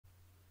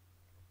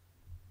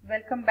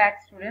Welcome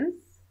back,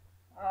 students.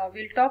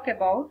 We'll talk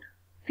about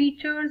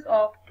features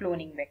of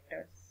cloning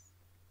vectors.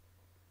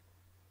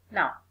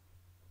 Now,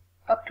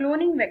 a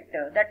cloning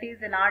vector, that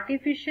is an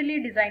artificially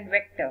designed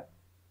vector,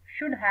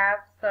 should have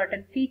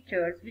certain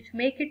features which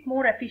make it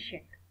more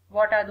efficient.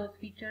 What are those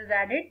features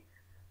added?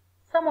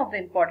 Some of the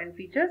important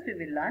features we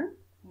will learn.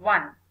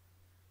 1.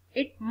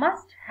 It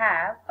must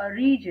have a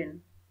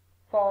region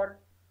for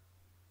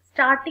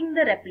starting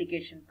the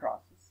replication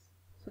process.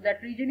 So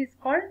that region is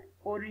called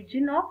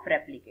origin of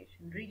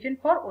replication, region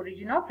for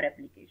origin of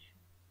replication.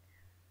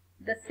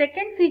 The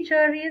second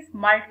feature is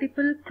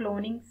multiple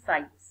cloning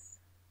sites,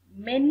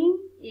 many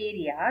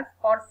areas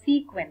or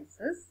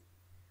sequences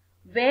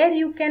where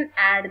you can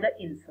add the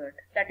insert.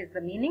 That is the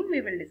meaning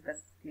we will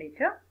discuss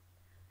later.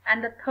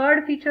 And the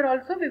third feature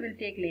also we will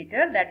take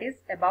later, that is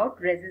about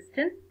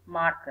resistance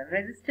marker,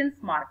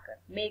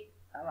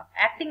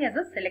 acting as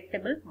a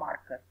selectable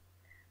marker.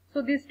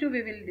 So these two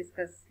we will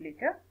discuss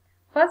later.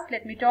 First,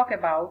 let me talk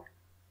about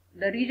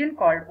the region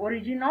called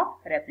origin of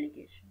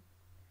replication.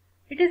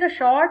 It is a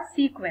short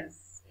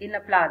sequence in a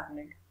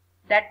plasmid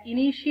that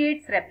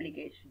initiates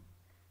replication.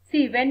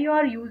 See, when you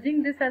are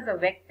using this as a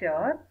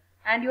vector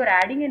and you are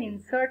adding an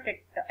insert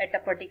at a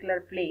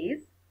particular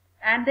place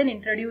and then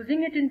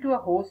introducing it into a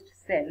host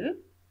cell,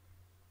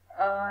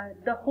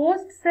 the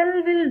host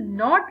cell will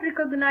not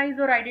recognize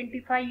or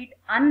identify it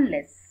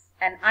unless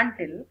and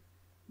until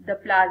the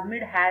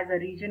plasmid has a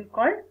region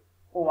called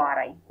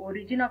ORI.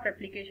 Origin of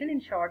replication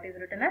in short is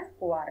written as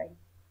ORI,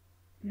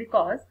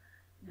 because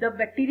the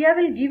bacteria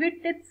will give it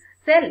its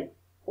cell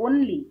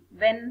only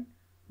when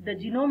the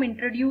genome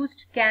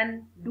introduced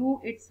can do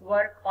its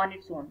work on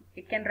its own.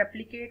 It can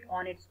replicate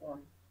on its own.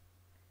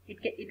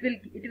 It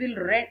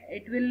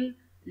will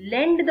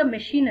lend the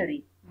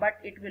machinery, but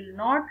it will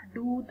not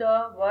do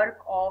the work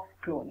of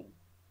cloning.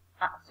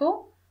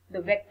 So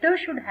the vector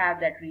should have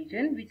that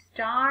region which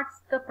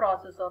starts the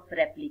process of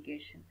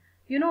replication.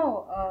 You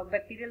know,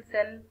 bacterial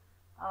cell,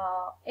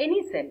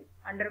 any cell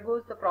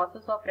undergoes the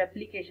process of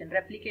replication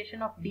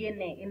of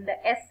DNA in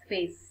the S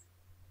phase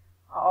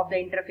of the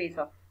interphase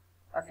of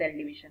a cell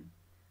division.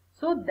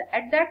 So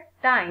at that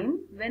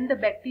time, when the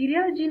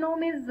bacterial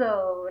genome is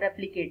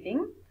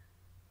replicating,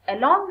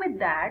 along with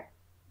that,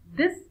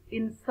 this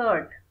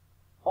insert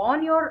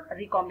on your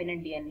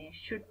recombinant DNA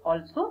should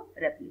also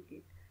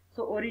replicate.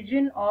 So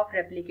origin of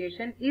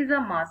replication is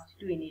a must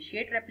to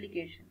initiate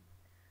replication.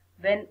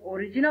 When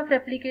origin of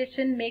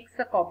replication makes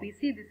a copy,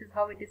 see, this is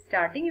how it is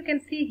starting. You can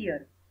see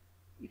here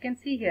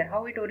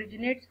how it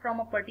originates from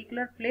a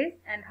particular place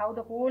and how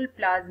the whole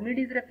plasmid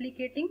is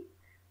replicating.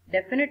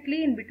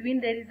 Definitely in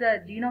between there is a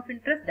gene of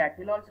interest that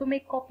will also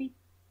make copy.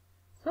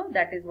 So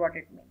that is what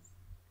it means.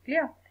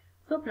 Clear?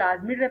 So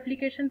plasmid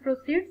replication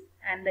proceeds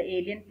and the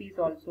alien piece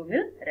also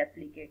will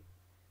replicate.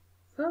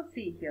 So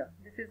see here,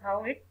 this is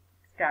how it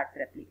starts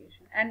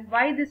replication. And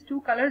why these two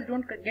colors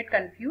don't get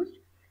confused,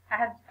 I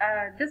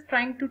have just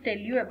trying to tell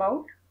you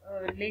about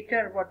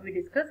later what we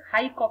discuss,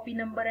 high copy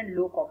number and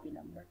low copy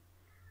number.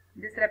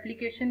 This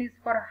replication is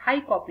for high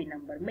copy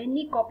number.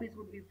 Many copies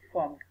would be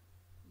formed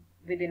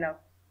within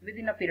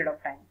a period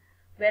of time.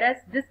 Whereas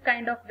this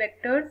kind of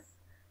vectors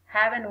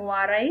have an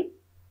ORI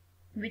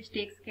which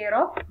takes care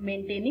of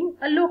maintaining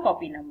a low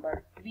copy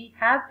number. We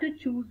have to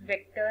choose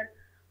vector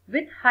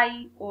with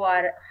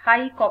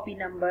high copy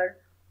number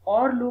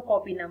or low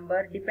copy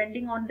number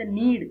depending on the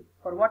need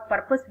for what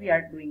purpose we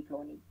are doing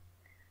cloning.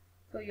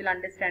 So you'll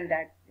understand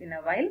that in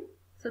a while.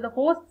 So the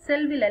host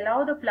cell will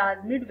allow the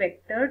plasmid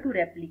vector to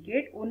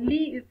replicate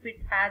only if it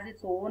has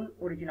its own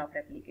origin of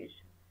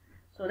replication.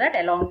 So that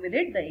along with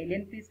it, the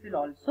alien piece will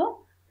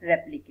also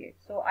replicate.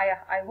 So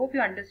I hope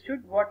you understood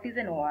what is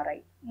an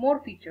ORI. More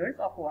features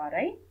of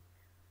ORI.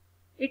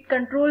 It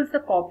controls the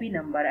copy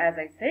number, as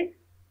I said,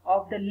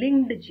 of the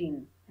linked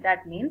gene.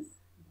 That means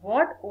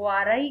what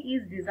ORI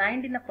is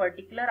designed in a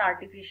particular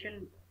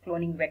artificial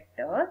cloning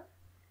vector,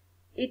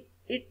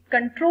 it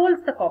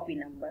controls the copy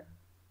number.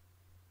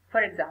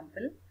 For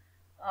example,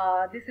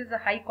 this is a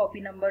high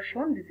copy number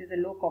shown, this is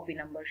a low copy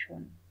number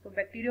shown. So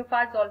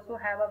bacteriophages also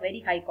have a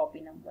very high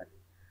copy number.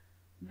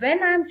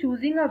 When I am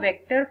choosing a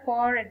vector,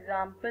 for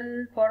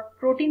example, for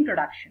protein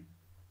production,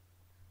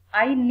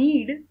 I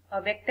need a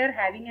vector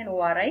having an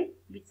ORI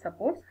which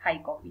supports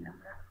high copy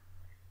number.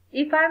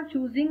 If I am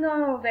choosing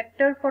a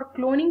vector for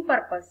cloning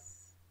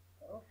purpose,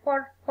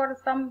 for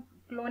some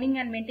cloning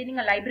and maintaining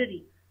a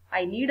library,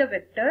 I need a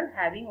vector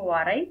having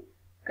ORI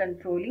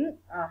controlling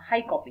a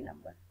high copy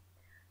number.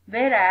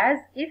 Whereas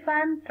if I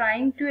am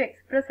trying to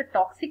express a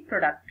toxic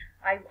product,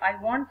 I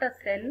want a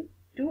cell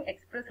to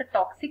express a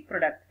toxic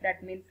product.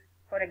 That means,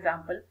 for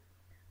example,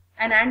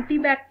 an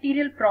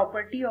antibacterial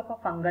property of a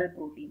fungal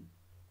protein.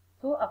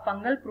 So a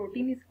fungal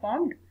protein is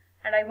formed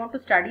and I want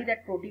to study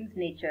that protein's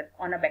nature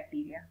on a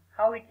bacteria,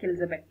 how it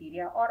kills a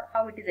bacteria or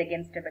how it is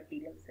against a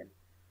bacterial cell.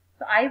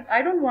 So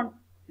I don't want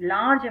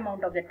large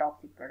amount of the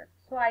toxic product.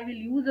 So I will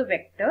use a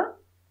vector,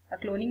 a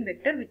cloning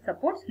vector which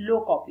supports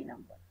low copy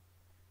number.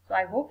 So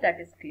I hope that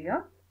is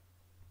clear.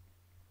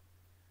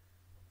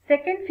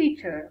 Second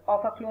feature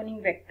of a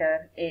cloning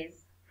vector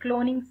is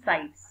cloning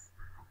sites.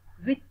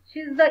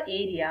 which is the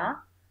area.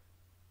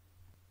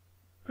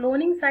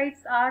 Cloning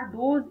sites are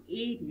those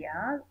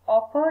areas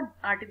of an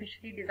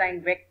artificially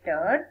designed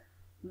vector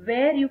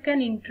where you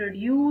can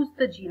introduce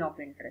the gene of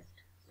interest.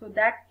 So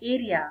that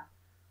area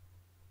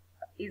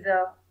is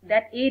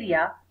that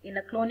area in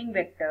a cloning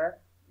vector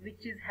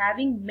which is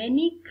having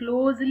many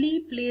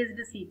closely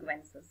placed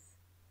sequences.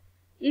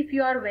 If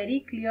you are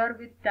very clear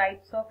with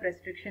types of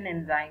restriction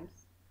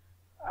enzymes,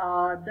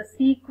 the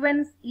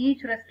sequence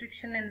each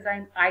restriction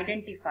enzyme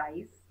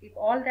identifies, if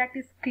all that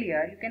is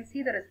clear, you can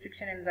see the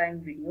restriction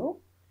enzyme video.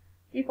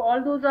 If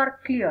all those are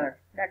clear,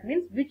 that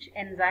means which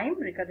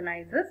enzyme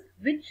recognizes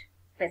which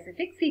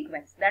specific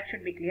sequence. That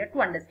should be clear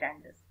to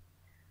understand this.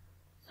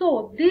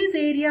 So these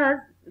areas,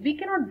 we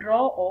cannot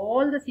draw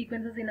all the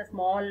sequences in a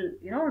small,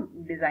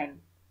 design.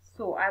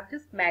 So I've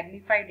just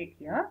magnified it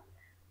here.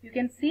 You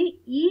can see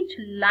each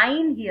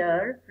line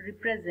here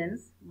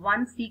represents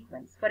one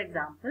sequence. For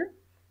example,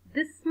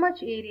 this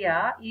much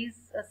area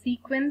is a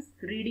sequence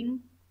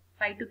reading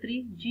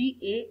 523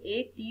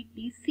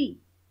 GAATTC.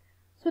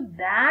 So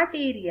that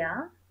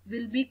area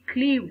will be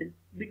cleaved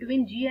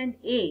between G and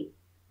A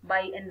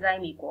by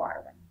enzyme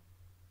EcoR1.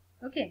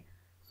 Okay.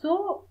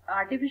 So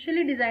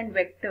artificially designed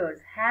vectors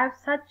have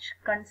such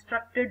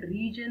constructed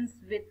regions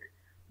with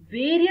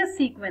various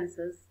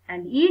sequences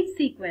and each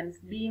sequence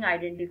being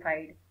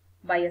identified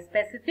by a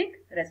specific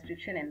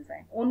restriction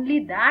enzyme.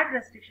 Only that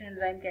restriction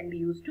enzyme can be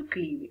used to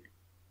cleave it.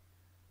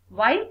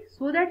 Why?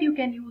 So that you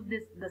can use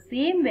the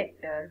same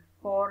vector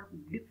for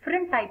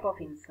different type of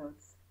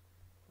inserts.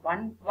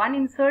 One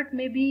insert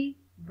may be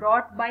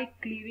brought by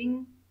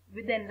cleaving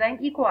with the enzyme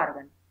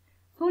EcoR1.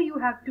 So you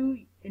have to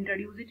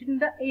introduce it in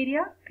the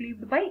area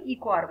cleaved by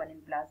EcoR1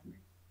 in plasmid.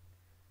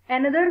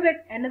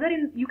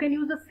 You can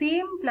use the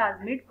same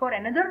plasmid for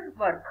another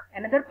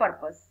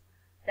purpose,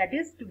 that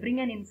is to bring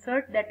an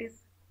insert that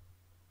is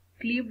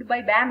cleaved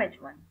by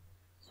BAM-H1.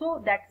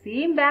 So that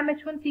same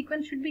BAM-H1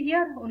 sequence should be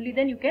here, only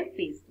then you can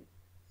paste it.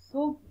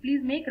 So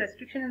please make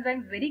restriction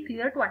enzymes very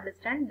clear to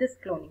understand this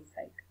cloning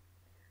site.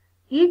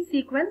 Each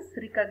sequence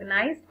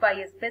recognized by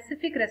a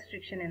specific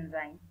restriction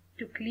enzyme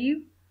to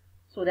cleave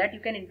so that you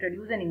can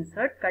introduce an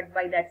insert cut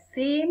by that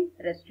same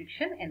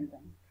restriction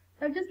enzyme.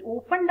 So I've just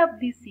opened up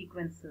these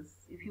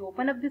sequences. If you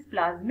open up this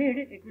plasmid,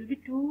 it will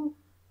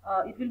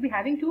be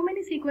having too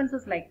many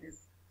sequences like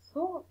this.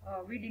 So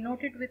we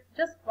denote it with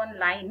just one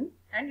line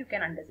and you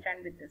can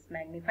understand with this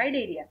magnified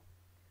area.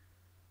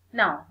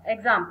 Now,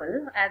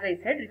 example, as I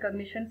said,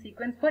 recognition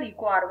sequence for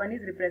EcoR1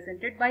 is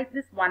represented by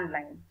this one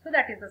line. So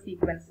that is the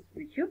sequence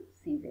which you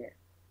see there.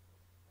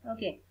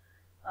 Okay.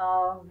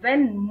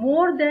 When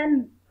more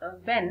than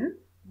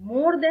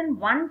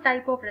one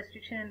type of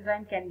restriction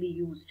enzyme can be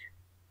used,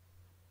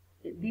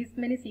 these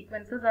many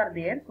sequences are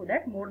there so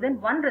that more than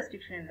one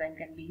restriction enzyme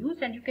can be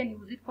used and you can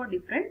use it for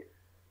different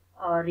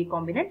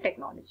recombinant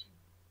technology.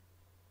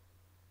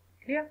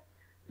 Clear?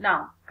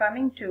 Now,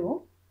 coming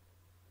to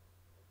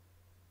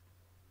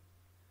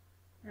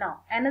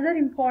another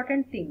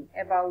important thing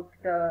about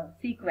the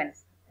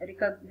sequence,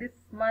 this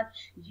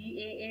much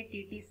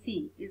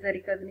GAATTC is a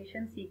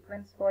recognition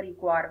sequence for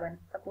EcoR1.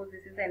 Suppose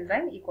this is the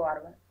enzyme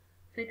EcoR1.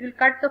 So it will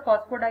cut the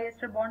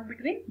phosphodiester bond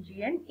between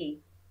G and A.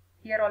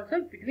 Here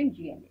also between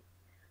G and A.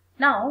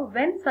 Now,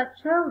 when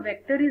such a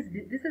vector is,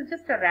 this is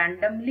just a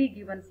randomly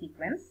given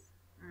sequence,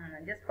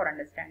 just for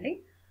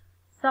understanding.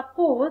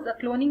 Suppose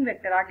a cloning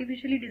vector,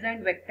 artificially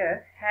designed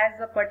vector, has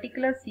a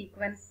particular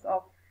sequence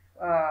of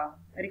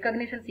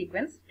recognition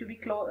sequence to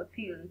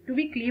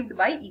be cleaved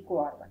by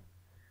EcoR1.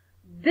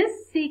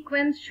 This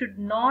sequence should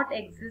not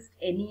exist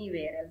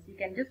anywhere else. You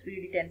can just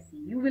read it and see.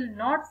 You will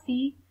not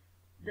see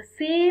the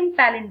same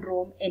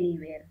palindrome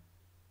anywhere.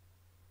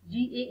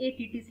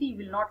 GAATTC you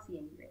will not see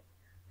anywhere.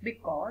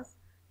 Because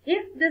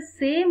if the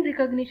same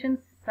recognition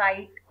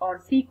site or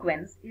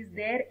sequence is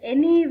there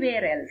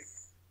anywhere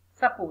else,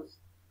 suppose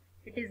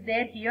it is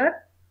there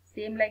here,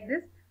 same like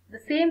this, the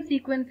same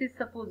sequence is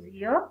suppose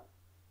here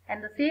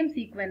and the same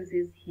sequence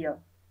is here,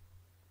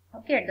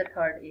 okay, at the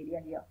third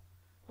area here,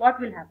 what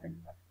will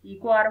happen?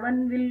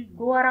 EcoR1 will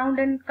go around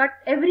and cut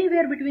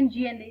everywhere between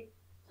G and A.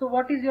 So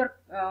what is your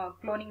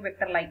cloning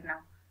vector like now?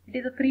 It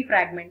is a free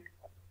fragment.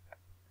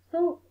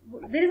 So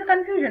there is a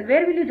confusion.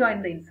 Where will you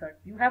join the insert?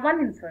 You have one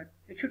insert.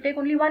 It should take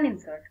only one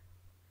insert.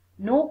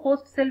 No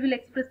host cell will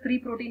express 3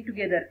 protein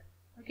together,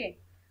 okay,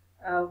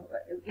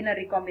 in a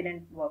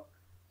recombinant work.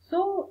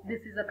 So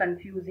this is a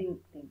confusing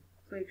thing.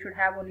 So it should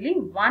have only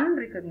one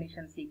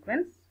recognition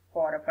sequence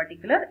for a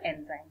particular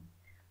enzyme.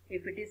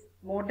 If it is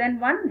more than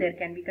one, there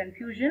can be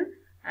confusion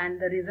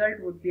and the result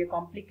would be a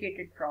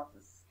complicated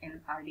process.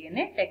 In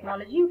rDNA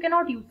technology, you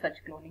cannot use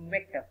such cloning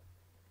vector.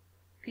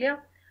 Clear?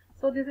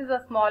 So this is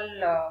a small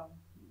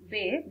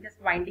way, just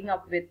winding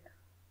up with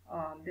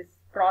this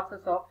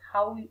process of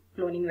how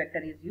cloning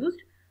vector is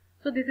used.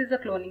 So this is a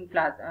cloning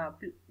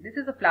this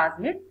is a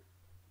plasmid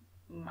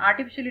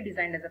artificially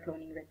designed as a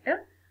cloning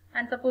vector,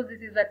 and suppose this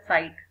is that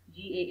site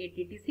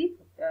GAATTC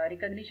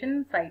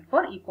recognition site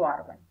for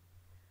EcoR1.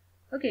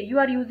 Okay, you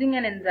are using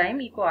an enzyme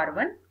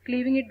EcoR1,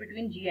 cleaving it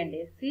between G and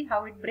A. See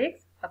how it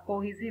breaks? a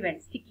cohesive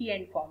end, sticky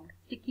end formed.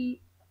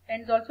 Sticky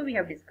ends also we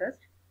have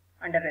discussed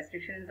under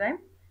restriction enzyme.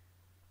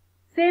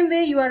 Same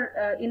way your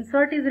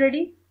insert is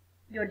ready,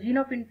 your gene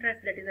of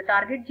interest, that is the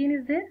target gene,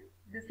 is there.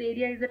 This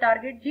area is the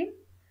target gene,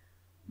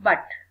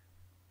 but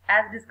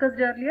as discussed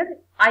earlier,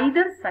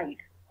 either side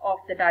of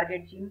the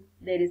target gene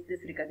there is this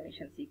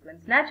recognition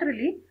sequence.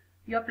 Naturally,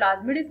 your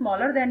plasmid is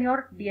smaller than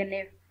your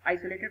DNA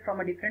isolated from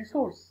a different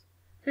source,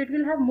 so it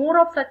will have more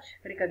of such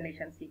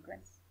recognition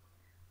sequence.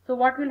 So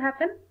what will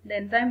happen? The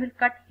enzyme will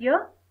cut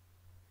here,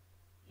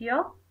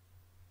 here,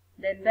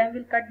 the enzyme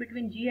will cut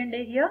between G and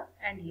A here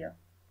and here.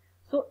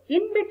 So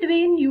in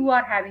between you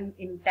are having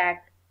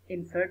intact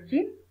insert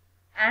gene,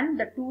 and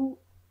the two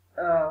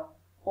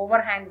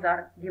overhangs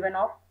are given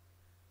off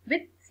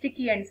with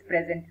sticky ends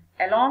present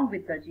along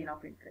with the gene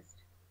of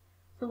interest.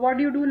 So what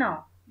do you do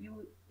now?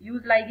 You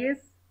use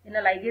ligase. In a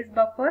ligase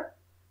buffer,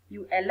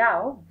 you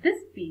allow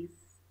this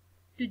piece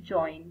to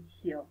join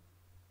here.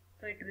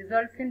 So it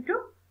results into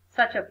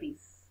such a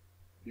piece.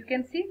 You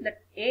can see that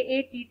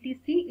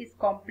AATTC is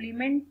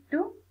complement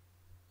to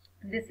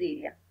this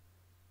area.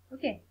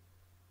 Okay.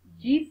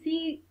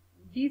 GC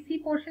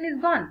portion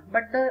is gone,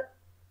 but the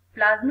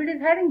plasmid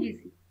is having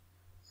GC.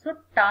 So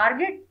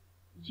target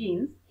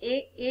genes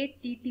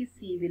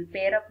AATTC will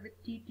pair up with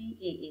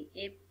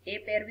TTAA. A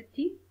pair with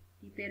T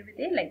pair with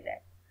A, like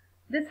that.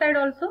 This side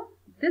also,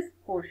 this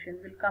portion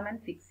will come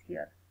and fix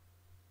here.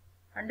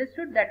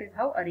 Understood? That is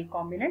how a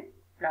recombinant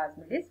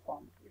plasmid is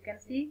formed. You can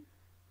see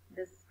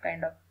this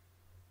kind of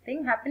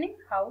thing happening,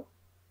 how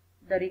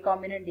the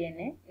recombinant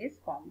DNA is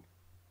formed.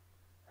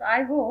 So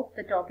I hope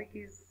the topic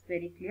is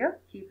very clear.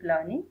 Keep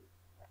learning.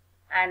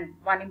 And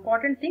one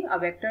important thing, a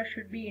vector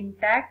should be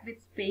intact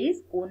with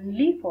space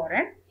only for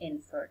an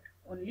insert,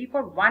 only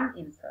for one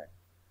insert.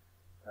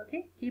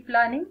 Okay, keep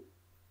learning.